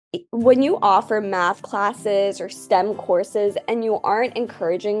when you offer math classes or STEM courses and you aren't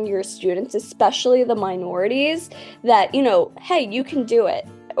encouraging your students, especially the minorities, that, hey, you can do it.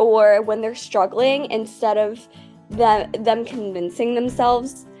 Or when they're struggling, instead of them convincing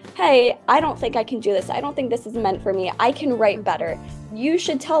themselves, hey, I don't think I can do this. I don't think this is meant for me. I can write better. You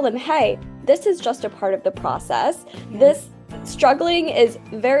should tell them, hey, this is just a part of the process. This struggling is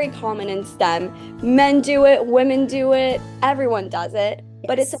very common in STEM. Men do it, women do it, everyone does it,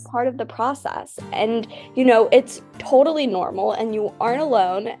 but it's a Yes. part of the process. And, it's totally normal and you aren't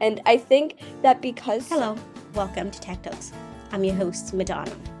alone. And I think that because Hello, welcome to Tech Talks. I'm your host,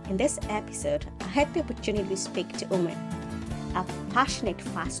 Madonna. In this episode, I had the opportunity to speak to Umar, a passionate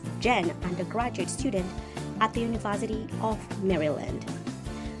fast gen undergraduate student at the University of Maryland.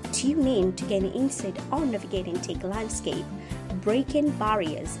 Tune in to gain insight on navigating tech landscape, breaking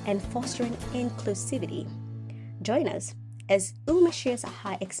barriers, and fostering inclusivity. Join us as Uma shares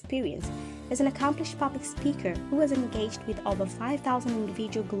her experience as an accomplished public speaker who has engaged with over 5,000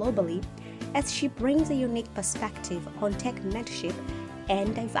 individuals globally as she brings a unique perspective on tech mentorship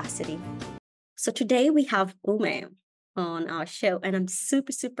and diversity. So today we have Uma on our show, and I'm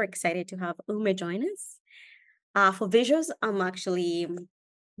super, super excited to have Uma join us. For visuals, I'm actually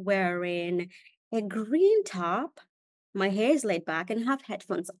wearing a green top. My hair is laid back and I have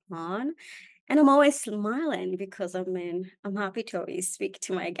headphones on. And I'm always smiling because I'm happy to always speak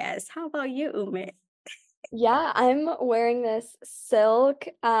to my guests. How about you, Ume? yeah, I'm wearing this silk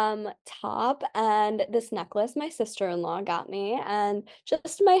top and this necklace my sister-in-law got me and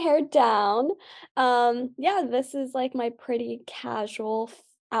just my hair down. Yeah, this is like my pretty casual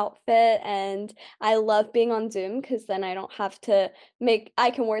outfit and I love being on Zoom because then I don't have to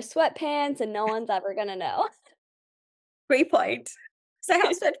I can wear sweatpants and no one's ever gonna know. Great point. So I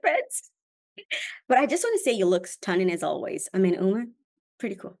have sweatpants. But I just want to say you look stunning as always. Uma,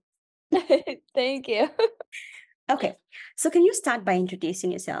 pretty cool. Thank you. Okay. So can you start by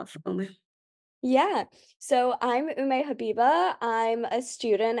introducing yourself, Uma? Yeah. So I'm Ume Habiba. I'm a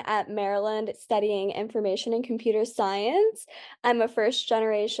student at Maryland studying information and computer science. I'm a first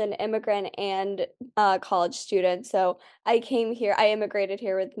generation immigrant and college student. So I immigrated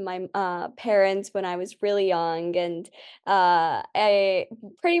here with my parents when I was really young, and I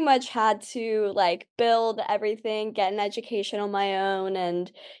pretty much had to like build everything, get an education on my own.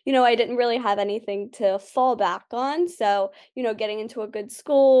 And, I didn't really have anything to fall back on. So, getting into a good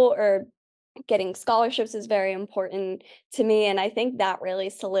school or getting scholarships is very important to me, and I think that really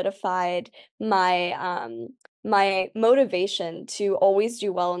solidified my motivation to always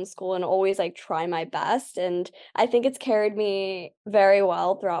do well in school and always like try my best, and I think it's carried me very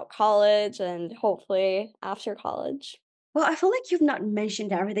well throughout college and hopefully after college. Well, I feel like you've not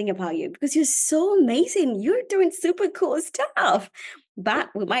mentioned everything about you because you're so amazing. You're doing super cool stuff. But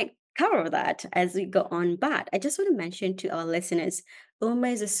we might cover that as we go on. But I just want to mention to our listeners, Uma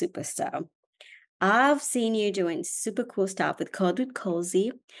is a superstar. I've seen you doing super cool stuff with Code with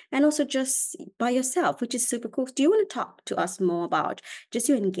Cozy and also just by yourself, which is super cool. Do you want to talk to us more about just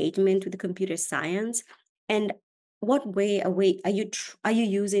your engagement with the computer science and what are you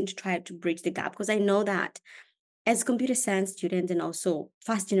using to try to bridge the gap? Because I know that as computer science students and also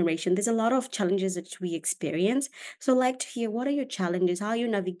fast generation, there's a lot of challenges that we experience. So I'd like to hear what are your challenges? How are you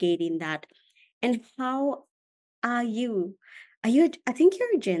navigating that? And how are you? I think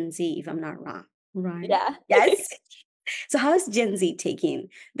you're a Gen Z, if I'm not wrong, right? Yeah. Yes. So how is Gen Z taking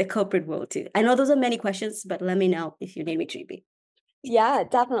the corporate world too? I know those are many questions, but let me know if you need me to repeat. Yeah,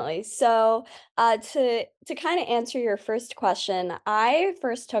 definitely. So, to kind of answer your first question, I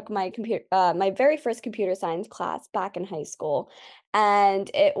first took my very first computer science class back in high school, and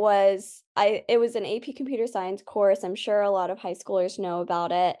it was an AP computer science course. I'm sure a lot of high schoolers know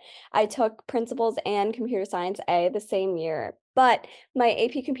about it. I took Principles and Computer Science A the same year. But my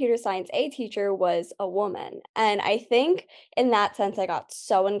AP Computer Science A teacher was a woman. And I think in that sense, I got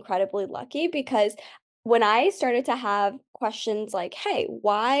so incredibly lucky because when I started to have questions like, "Hey,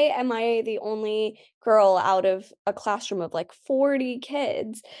 why am I the only girl out of a classroom of like 40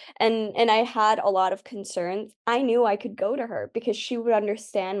 kids?" And I had a lot of concerns. I knew I could go to her because she would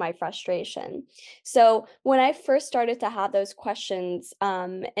understand my frustration. So when I first started to have those questions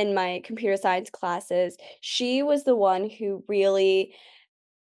in my computer science classes, she was the one who really,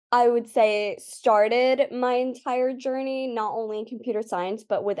 I would say, started my entire journey, not only in computer science,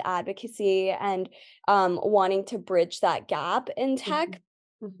 but with advocacy and wanting to bridge that gap in Mhm. tech.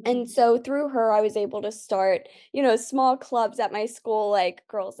 Mhm. And so through her, I was able to start, small clubs at my school, like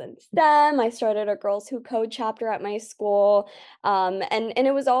Girls in STEM. I started a Girls Who Code chapter at my school. And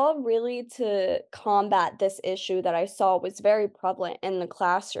it was all really to combat this issue that I saw was very prevalent in the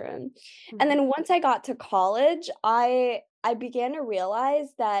classroom. And Mhm. then once I got to college, I began to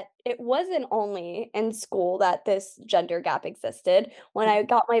realize that it wasn't only in school that this gender gap existed. When I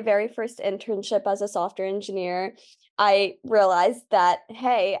got my very first internship as a software engineer, I realized that,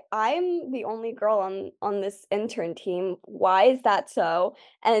 hey, I'm the only girl on this intern team. Why is that so?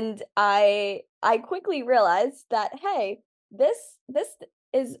 And I quickly realized that, hey, this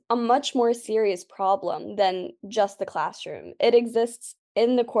is a much more serious problem than just the classroom. It exists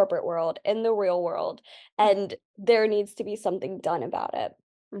in the corporate world, in the real world, and there needs to be something done about it.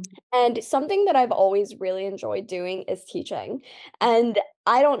 Mhm. And something that I've always really enjoyed doing is teaching. And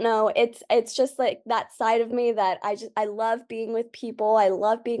I don't know, it's just like that side of me that I love being with people. I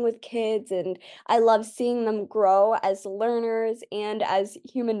love being with kids and I love seeing them grow as learners and as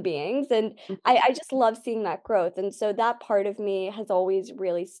human beings. And Mhm. I just love seeing that growth. And so that part of me has always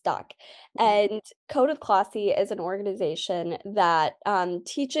really stuck. And Code of Classy is an organization that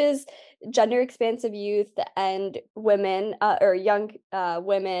teaches gender expansive youth and women or young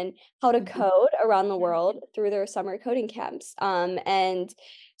women how to Mhm. code around the world through their summer coding camps. And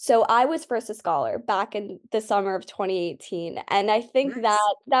so I was first a scholar back in the summer of 2018, and I think that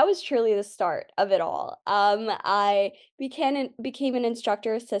Nice. that was truly the start of it all. I became an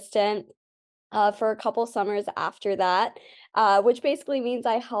instructor assistant for a couple summers after that, which basically means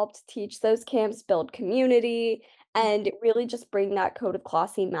I helped teach those camps, build community, and really just bring that Code of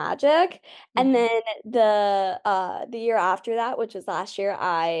Classy magic. And Mhm. then the year after that, which was last year,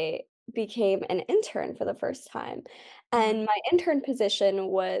 I became an intern for the first time. Wow. And my intern position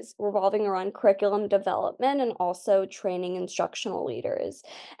was revolving around curriculum development and also training instructional leaders.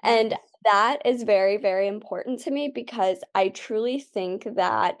 And Nice. that is very, very important to me because I truly think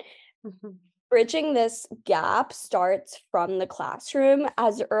that Mhm. bridging this gap starts from the classroom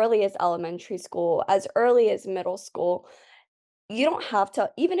as early as elementary school, as early as middle school. You don't have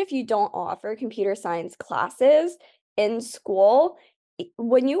to, even if you don't offer computer science classes in school,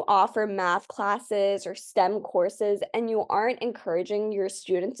 when you offer math classes or STEM courses and you aren't encouraging your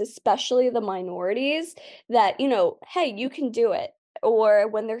students, especially the minorities, that, hey, you can do it. Or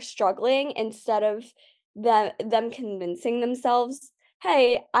when they're struggling, instead of them convincing themselves,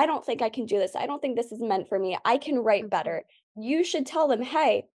 hey, I don't think I can do this. I don't think this is meant for me. I can write Mhm. better. You should tell them,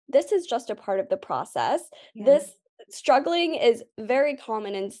 hey, this is just a part of the process. Yeah. This struggling is very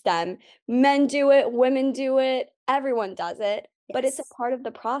common in STEM. Men do it, women do it, everyone does it, but it's a Yes. part of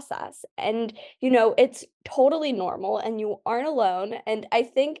the process. And, it's totally normal and you aren't alone. And I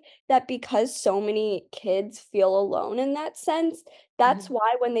think that because so many kids feel alone in that sense, that's Mhm.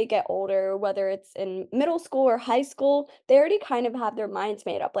 why when they get older, whether it's in middle school or high school, they already kind of have their minds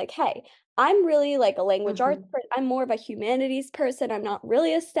made up like, hey, I'm really like a language arts Mhm. person. I'm more of a humanities person. I'm not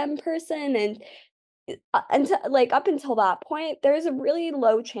really a STEM person. And until like, up until that point, there's a really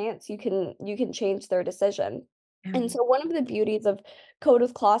low chance you can change their decision. Yeah. And so one of the beauties of Code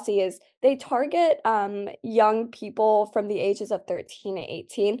with Classie is they target, young people from the ages of 13 to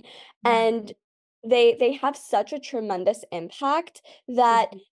 18, Yeah. and they have such a tremendous impact that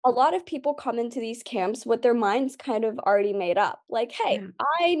Mhm. a lot of people come into these camps with their minds kind of already made up. Like, "Hey, Yeah.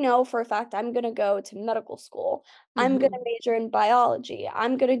 I know for a fact I'm gonna go to medical school. I'm gonna Mhm. major in biology.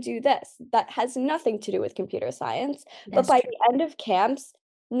 I'm gonna do this." That has nothing to do with computer science, but That's by true. the end of camps,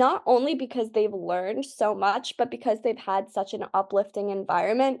 not only because they've learned so much, but because they've had such an uplifting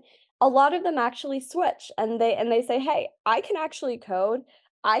environment, a lot of them actually switch and they say, "Hey, I can actually code.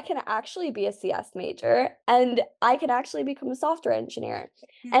 I can actually be a CS major, and I can actually become a software engineer."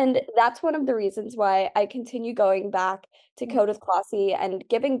 Yeah. And that's one of the reasons why I continue going back to Mhm. Code with Classy and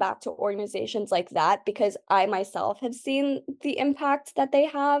giving back to organizations like that because I myself have seen the impact that they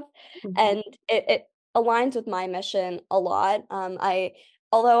have, Mhm. and it aligns with my mission a lot.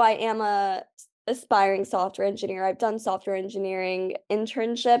 Although I am a aspiring software engineer, I've done software engineering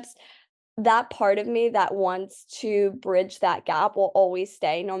internships. That part of me that wants to bridge that gap will always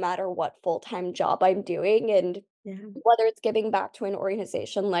stay no matter what full-time job I'm doing, and Yeah. whether it's giving back to an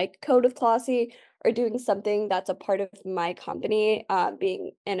organization like Code of Classy or doing something that's a part of my company,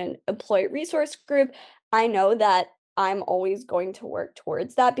 being in an employee resource group, I know that I'm always going to work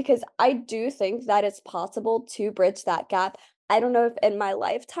towards that because I do think that it's possible to bridge that gap. I don't know if in my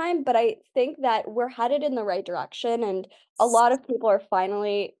lifetime, but I think that we're headed in the right direction and a lot of people are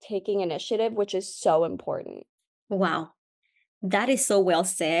finally taking initiative, which is so important. Wow. That is so well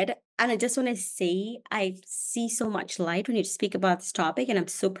said. And I just want to say, I see so much light when you speak about this topic, and I'm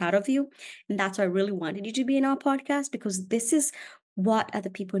so proud of you. And that's why I really wanted you to be in our podcast because this is what other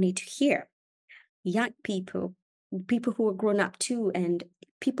people need to hear. Young people, people who are grown up too, and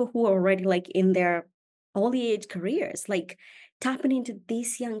people who are already like in their early age careers, like tapping into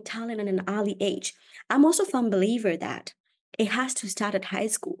this young talent at an early age. I'm also a firm believer that it has to start at high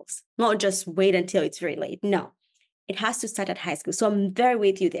schools, not just wait until it's very late. No, it has to start at high school. So I'm very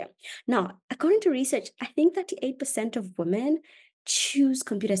with you there. Now, according to research, I think that 8% of women choose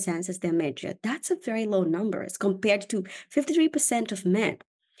computer science as their major. That's a very low number as compared to 53% of men.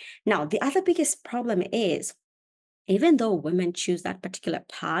 Now, the other biggest problem is even though women choose that particular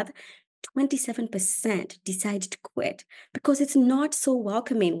path, 27% decide to quit because it's not so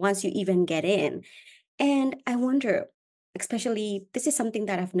welcoming once you even get in. And I wonder, especially, this is something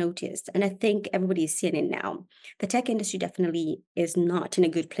that I've noticed, and I think everybody is seeing it now. The tech industry definitely is not in a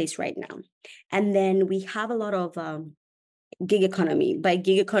good place right now. And then we have a lot of gig economy. By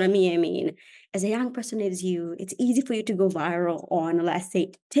gig economy, I mean, as a young person as you, it's easy for you to go viral on, let's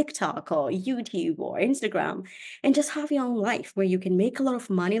say, TikTok or YouTube or Instagram and just have your own life where you can make a lot of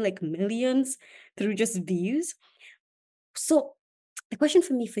money, like millions through just views. So the question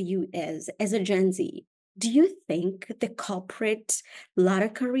for me for you is, as a Gen Z, do you think the corporate ladder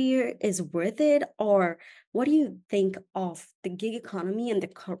career is worth it? Or what do you think of the gig economy and the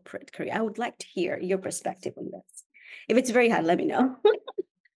corporate career? I would like to hear your perspective on this. If it's very hard, let me know.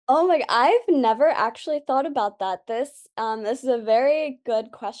 Oh my, I've never actually thought about that. This is a very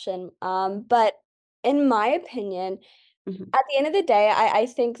good question. But in my opinion, Mhm. at the end of the day, I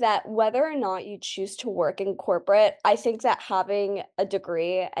think that whether or not you choose to work in corporate, I think that having a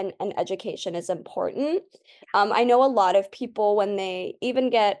degree and an education is important. I know a lot of people, when they even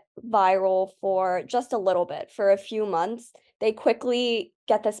get viral for just a little bit, for a few months, they quickly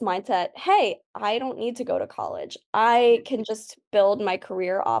get this mindset, hey, I don't need to go to college. I can just build my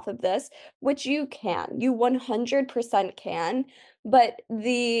career off of this, which you can. You 100% can. But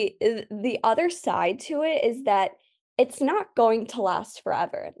the other side to it is that it's not going to last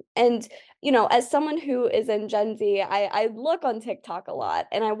forever. And, as someone who is in Gen Z, I look on TikTok a lot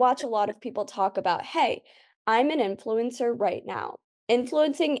and I watch a lot of people talk about, hey, I'm an influencer right now.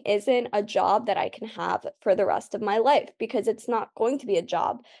 Influencing isn't a job that I can have for the rest of my life because it's not going to be a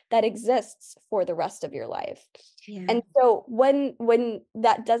job that exists for the rest of your life. Yeah. And so when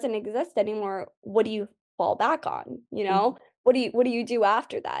that doesn't exist anymore, what do you fall back on? Mhm. What do you do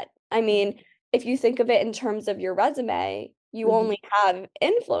after that? I mean, if you think of it in terms of your resume, you Mhm. only have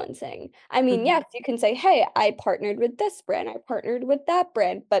influencing. I mean, Mhm. yes, you can say, "Hey, I partnered with this brand, I partnered with that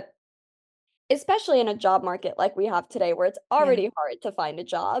brand," but especially in a job market like we have today, where it's Yeah. already hard to find a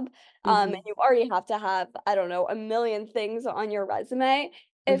job, and Mhm. you already have to have, I don't know, a million things on your resume.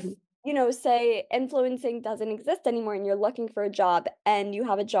 If, Mhm. say influencing doesn't exist anymore and you're looking for a job and you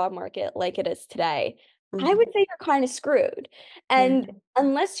have a job market like it is today, I would Mhm. say you're kind of screwed. Yeah. And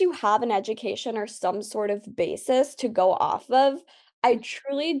unless you have an education or some sort of basis to go off of, I Mhm.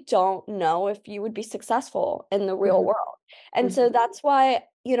 truly don't know if you would be successful in the real Mhm. world. And so Mhm. that's why,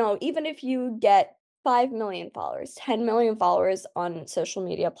 even if you get 5 million followers, 10 million followers on social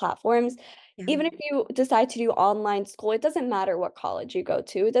media platforms, Yeah. even if you decide to do online school, it doesn't matter what college you go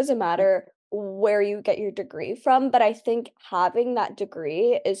to. It doesn't Mhm. matter where you get your degree from. But I think having that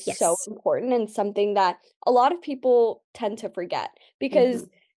degree is so Yes. important and something that a lot of people tend to forget because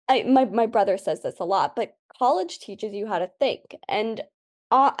Mhm. my brother says this a lot, but college teaches you how to think. And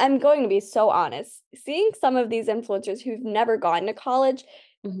I'm going to be so honest. Seeing some of these influencers who've never gone to college,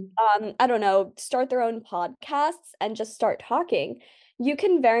 Mhm. I don't know, start their own podcasts and just start talking, you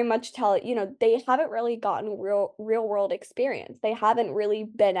can very much tell, they haven't really gotten real world experience. They haven't really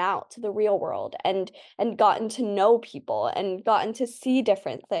been out to the real world and gotten to know people and gotten to see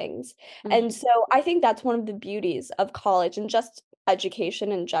different things. And Mhm. so I think that's one of the beauties of college and just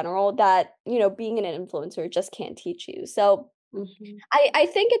education in general that, being an influencer just can't teach you. So Mhm. I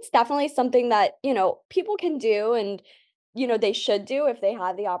think it's definitely something that, people can do and, they should do if they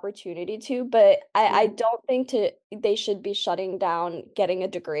have the opportunity to, but I Mhm. don't think they should be shutting down getting a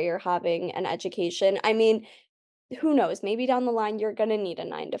degree or having an education. I mean, who knows? Maybe down the line you're gonna need a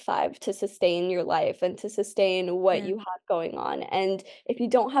 9 to 5 to sustain your life and to sustain what Yeah. you have going on. And if you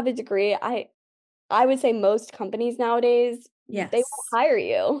don't have a degree, I would say most companies nowadays, they won't Yes. hire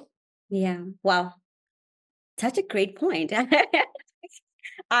you. Yeah. Wow. Such a great point.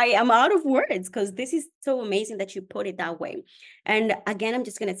 I am out of words because this is so amazing that you put it that way. And again, I'm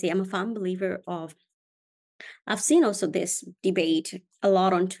just going to say I'm a firm believer of, I've seen also this debate a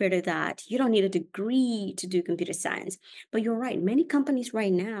lot on Twitter that you don't need a degree to do computer science. But you're right. Many companies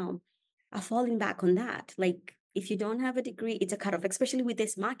right now are falling back on that. Like, if you don't have a degree, it's a cutoff, especially with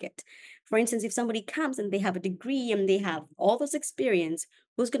this market. For instance, if somebody comes and they have a degree and they have all those experience,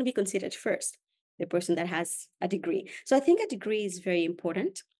 who's going to be considered first? The person that has a degree. So I think a degree is very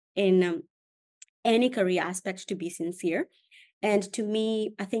important in any career aspect, to be sincere. And to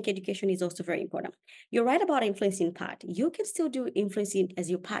me, I think education is also very important. You're right about influencing part. You can still do influencing as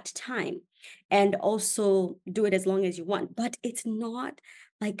your part time and also do it as long as you want, but it's not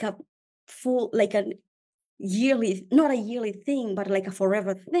like a like a yearly, not a yearly thing, but like a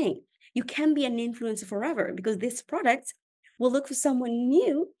forever thing. You can be an influencer forever because these products will look for someone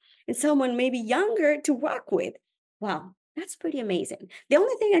new and someone maybe younger to work with. Wow, that's pretty amazing. The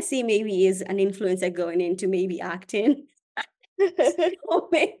only thing I see maybe is an influencer going into maybe acting.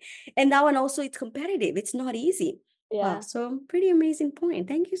 And that one also, it's competitive. It's not easy. Wow, Yeah. so pretty amazing point.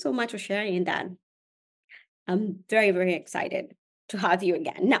 Thank you so much for sharing that. I'm very, very excited to have you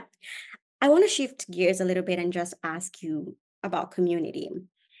again. Now, I want to shift gears a little bit and just ask you about community.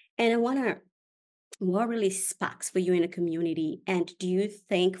 And I want to, what really sparks for you in a community? And do you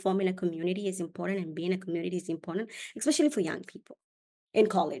think forming a community is important and being a community is important, especially for young people in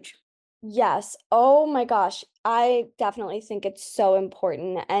college? Yes. Oh my gosh. I definitely think it's so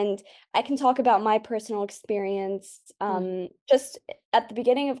important. And I can talk about my personal experience Mm, just at the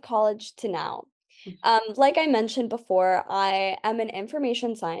beginning of college to now. mm, Like I mentioned before, I am an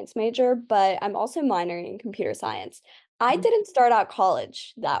information science major, but I'm also minoring in computer science. I mm, didn't start out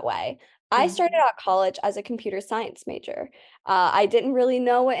college that way. I mm, started out college as a computer science major. I didn't really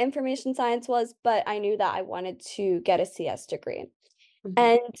know what information science was, but I knew that I wanted to get a CS degree. mhm,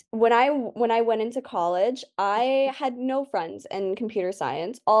 And when I went into college, I had no friends in computer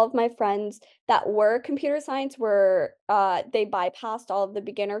science. All of my friends that were computer science were they bypassed all of the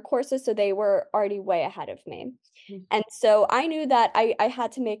beginner courses, so they were already way ahead of me. mm, And so I knew that I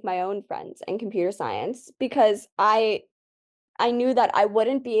had to make my own friends in computer science because I knew that I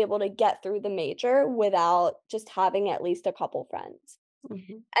wouldn't be able to get through the major without just having at least a couple friends.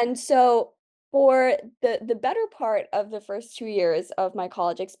 mhm, And so for the better part of the first 2 years of my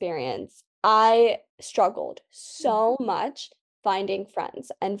college experience, I struggled mm, so much finding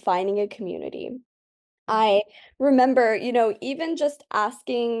friends and finding a community. mm, I remember, even just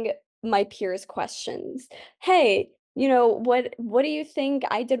asking my peers questions. Hey, what do you think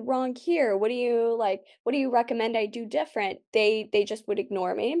I did wrong here? What do you recommend I do different? They just would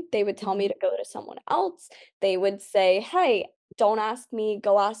ignore me. They would tell me mhm, to go to someone else. They would say, "Hey, don't ask me,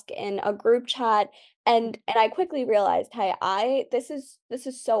 go ask in a group chat." And I quickly realized, "Hey, I this is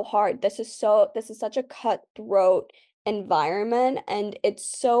so hard. This is such a cutthroat environment and it's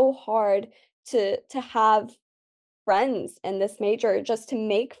so hard to have friends in this major, just to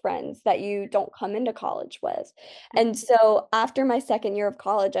make friends that you don't come into college with." And mhm, so after my second year of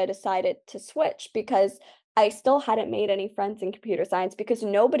college, I decided to switch because I still hadn't made any friends in computer science because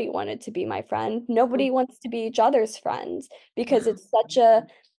nobody wanted to be my friend. mm. Nobody wants to be each other's friends because Wow.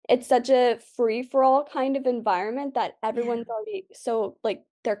 it's such a free for all kind of environment that Yeah. everyone's already so like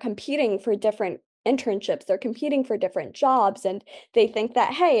they're competing for different internships, they're competing for different jobs, and they think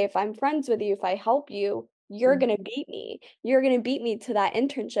that, hey, if I'm friends with you, if I help you, you're Mm, gonna beat me. You're gonna beat me to that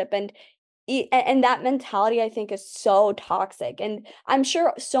internship. And that mentality I think is so toxic. And I'm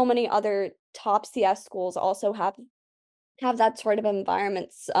sure so many other top CS schools also have that sort of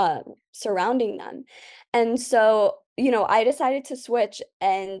environments surrounding them. And so, I decided to switch,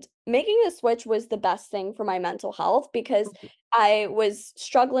 and making the switch was the best thing for my mental health because mhm, I was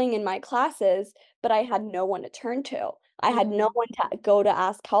struggling in my classes, but I had no one to turn to. I had no mhm, one to go to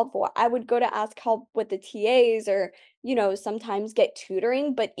ask help for. I would go to ask help with the TAs or, sometimes get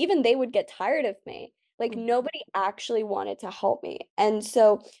tutoring, but even they would get tired of me. Like mm, nobody actually wanted to help me. And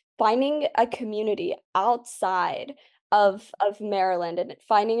so finding a community outside of Maryland and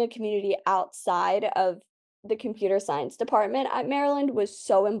finding a community outside of the computer science department at Maryland was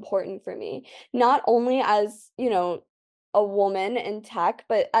so important for me. Not only as, a woman in tech,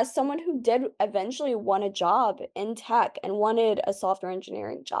 but as someone who did eventually want a job in tech and wanted a software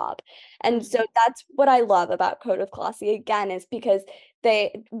engineering job. And so mhm, that's what I love about Code of Colossi again, is because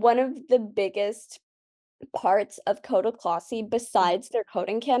one of the biggest parts of Coda Clossie, mm, besides their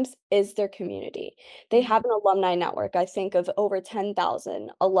coding camps, is their community. They mhm, have an alumni network, I think, of over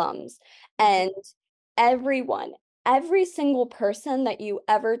 10,000 alums. mhm, And everyone, every single person that you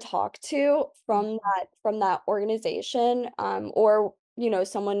ever talk to mm, from that organization, or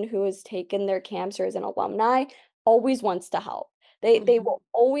someone who has taken their camps or is an alumni, always wants to help. They mhm. will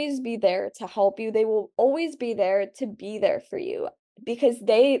always be there to help you. They will always be there to be there for you because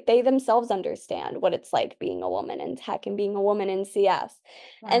they themselves understand what it's like being a woman in tech and being a woman in CS.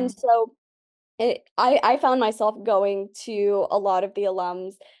 And Wow. I found myself going to a lot of the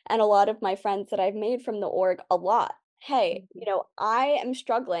alums and a lot of my friends that I've made from the org a lot. Hey, Mhm, I am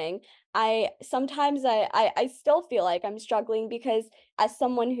struggling. I sometimes I still feel like I'm struggling because as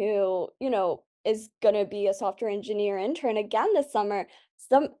someone who, is gonna be a software engineer intern again this summer,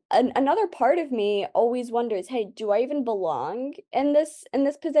 another part of me always wonders, hey, do I even belong in this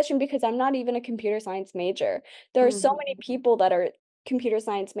position? Because I'm not even a computer science major. There are so many mhm, people that are computer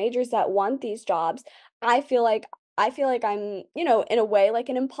science majors that want these jobs. I feel like I'm, in a way like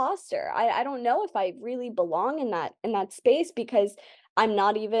an imposter. I don't know if I really belong in that space because I'm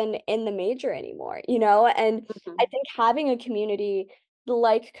not even in the major anymore, And I mhm. think having a community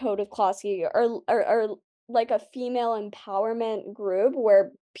like Code of Klossy or like a female empowerment group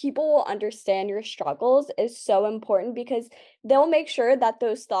where people will understand your struggles is so important because they'll make sure that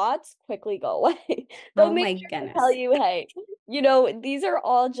those thoughts quickly go away. They'll Oh make my sure to tell goodness. you, "Hey, these are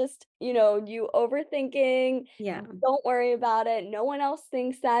all just, you overthinking. Yeah. Don't worry about it. No one else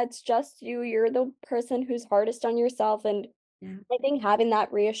thinks that. It's just you. You're the person who's hardest on yourself." And Yeah. I think having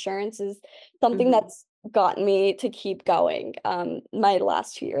that reassurance is something Mhm. that's gotten me to keep going, my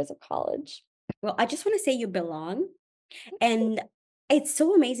last 2 years of college. Well, I just want to say you belong. And it's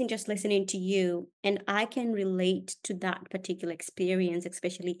so amazing just listening to you. And I can relate to that particular experience,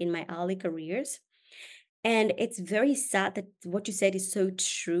 especially in my early careers. And it's very sad that what you said is so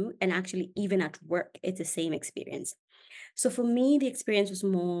true. And actually, even at work, it's the same experience. So for me, the experience was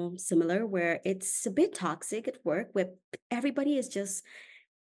more similar, where it's a bit toxic at work, where everybody is just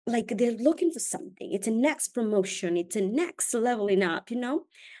like they're looking for something. It's a next promotion, it's a next leveling up.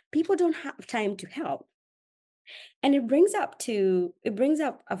 People don't have time to help. And it brings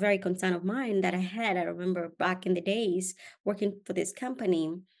up a very concern of mine that I had. I remember back in the days working for this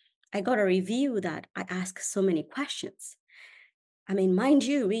company, I got a review that I asked so many questions. I mean, mind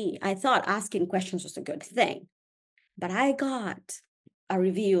you, I thought asking questions was a good thing, but I got a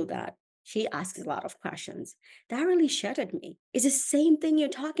review that she asks a lot of questions. That really shattered me. It's the same thing you're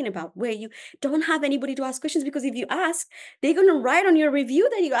talking about, where you don't have anybody to ask questions because if you ask, they're going to write on your review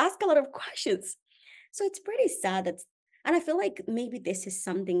that you ask a lot of questions. So it's pretty sad and I feel like maybe this is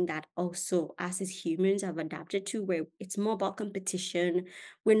something that also us as humans have adapted to, where it's more about competition.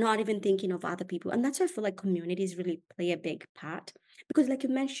 We're not even thinking of other people. And that's why I feel like communities really play a big part. Because like you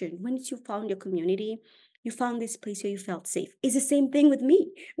mentioned, once you found your community, you found this place where you felt safe. It's the same thing with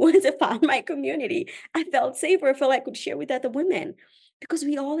me. Once I found my community, I felt safer. I felt like I could share with other women because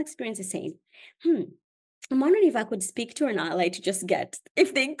we all experience the same. Hmm. I'm wondering if I could speak to an ally to just get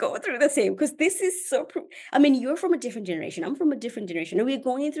if they go through the same, because this is so. I mean, you're from a different generation. I'm from a different generation, and we're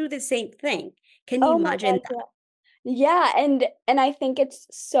going through the same thing. Can you Oh my imagine gosh, that? yeah. Yeah, and I think it's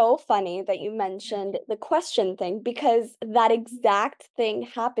so funny that you mentioned the question thing because that exact thing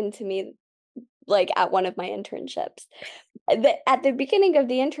happened to me, like, at one of my internships. At the beginning of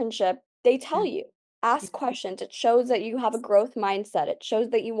the internship, they Yeah, tell you, yeah, "Ask questions." It shows that you have a growth mindset. It shows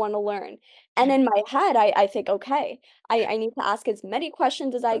that you wanna learn. And yeah, in my head, I think, "Okay, I need to ask as many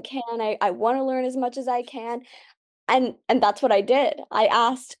questions as I yeah, can. I wanna learn as much as I can." And that's what I did. I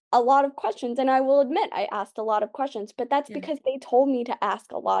asked a lot of questions, and I will admit I asked a lot of questions, but that's yeah, because they told me to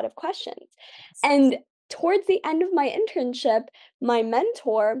ask a lot of questions. yes, And towards the end of my internship, my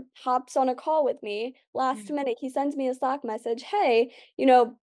mentor hops on a call with me yeah. last minute. He sends me a Slack message, "Hey,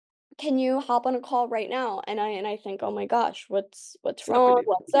 can you hop on a call right now?" And I think, "Oh my gosh, what's What's wrong? happening?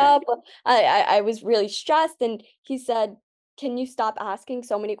 What's Yeah, up?" I was really stressed, and he said, "Can you stop asking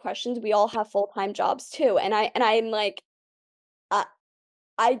so many questions? We all have full-time jobs too." And I'm like, "Uh,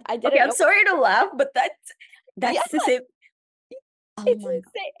 I okay, didn't I'm know." sorry to laugh, but Yeah, that's the same. Oh it's my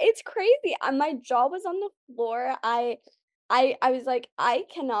god. insane. It's crazy. My jaw was on the floor. I was like, "I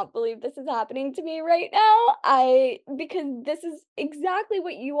cannot believe this is happening to me right now." I Because this is exactly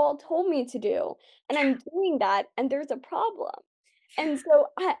what you all told me to do, and I'm doing that, and there's a problem. And so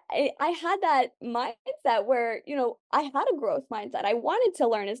I had that mindset where, I had a growth mindset. I wanted to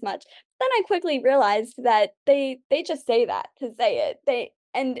learn as much. Then I quickly realized that they just say that to say it.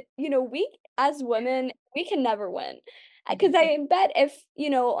 We as women, we can never win. Because Mhm. I bet if,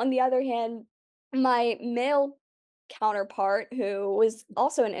 on the other hand, my male counterpart, who was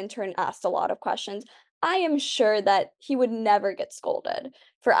also an intern, asked a lot of questions, I am sure that he would never get scolded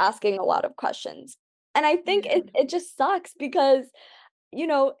for asking a lot of questions. And I think Yeah. it just sucks because,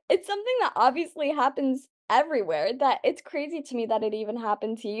 it's something that obviously happens everywhere, that it's crazy to me that it even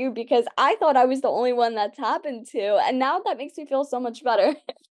happened to you because I thought I was the only one that's happened to, and now that makes me feel so much better.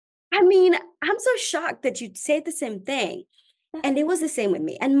 I mean, I'm so shocked that you said the same thing. And it was the same with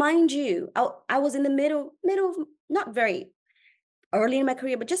me. And mind you, I was in the middle, not very early in my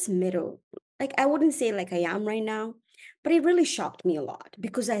career, but just middle. Like, I wouldn't say like I am right now, but it really shocked me a lot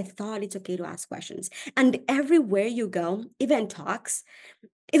because I thought it's okay to ask questions. And everywhere you go, even talks,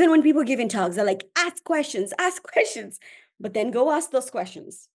 even when people giving talks, they're like, ask questions, ask questions. But then go ask those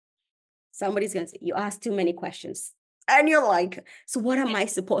questions. Somebody's gonna say, you ask too many questions. And you're like, so what am I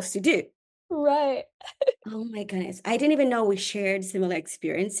supposed to do? Right. Oh my goodness. I didn't even know we shared similar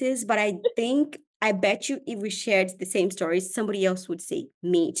experiences, but I bet you if we shared the same stories, somebody else would say,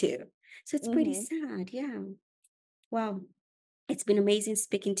 me too. So it's pretty Mhm. sad. Yeah. Wow. It's been amazing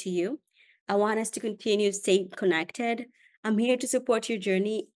speaking to you. I want us to continue stay connected. I'm here to support your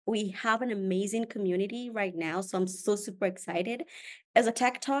journey. We have an amazing community right now, so I'm so super excited. As a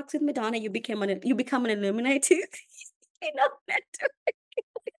Tech Talks with Madonna, you become an alumni too. You know that.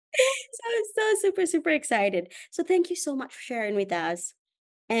 So I'm so super super excited. So thank you so much for sharing with us,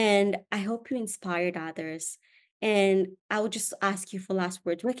 and I hope you inspired others. And I will just ask you for last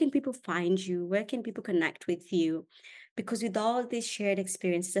words. Where can people find you? Where can people connect with you? Because with all these shared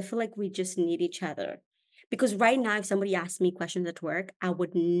experiences, I feel like we just need each other. Because right now, if somebody asked me questions at work, I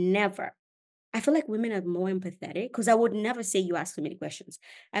would never. I feel like women are more empathetic because I would never say you ask so many questions.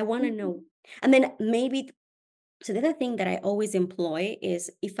 I want to Mhm. know. And then maybe so the other thing that I always employ is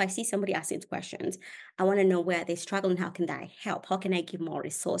if I see somebody asking questions, I want to know where they struggle and how can I help? How can I give more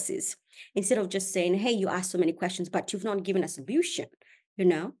resources? Instead of just saying, hey, you asked so many questions, but you've not given a solution, you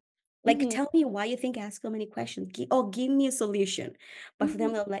know? Like Mhm. tell me why you think I ask so many questions. Or give me a solution. But for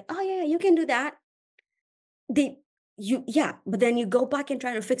them, Mhm. they're like, oh yeah, you can do that. They yeah, but then you go back and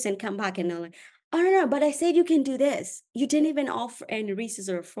try to fix and come back and they're like, oh no, but I said you can do this. You didn't even offer any reasons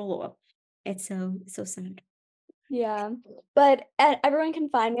or follow-up. It's so sad. Yeah, but everyone can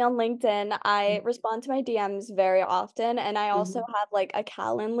find me on LinkedIn. I respond to my DMs very often, and I also Mhm. have like a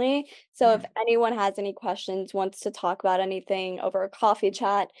Calendly. So Yeah. if anyone has any questions, wants to talk about anything over a coffee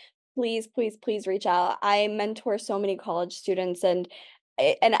chat, please, please, please reach out. I mentor so many college students, and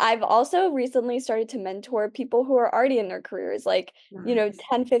I've also recently started to mentor people who are already in their careers, like, Nice.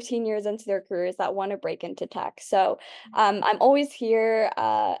 10, 15 years into their careers that want to break into tech. So I'm always here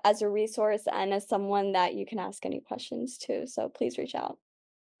as a resource and as someone that you can ask any questions to. So please reach out.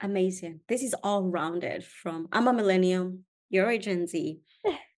 Amazing. This is all rounded from I'm a millennium, you're a Gen Z.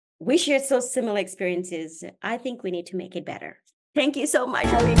 We share so similar experiences. I think we need to make it better. Thank you so much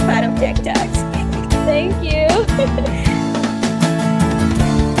for being part of Tech Talks. Thank you.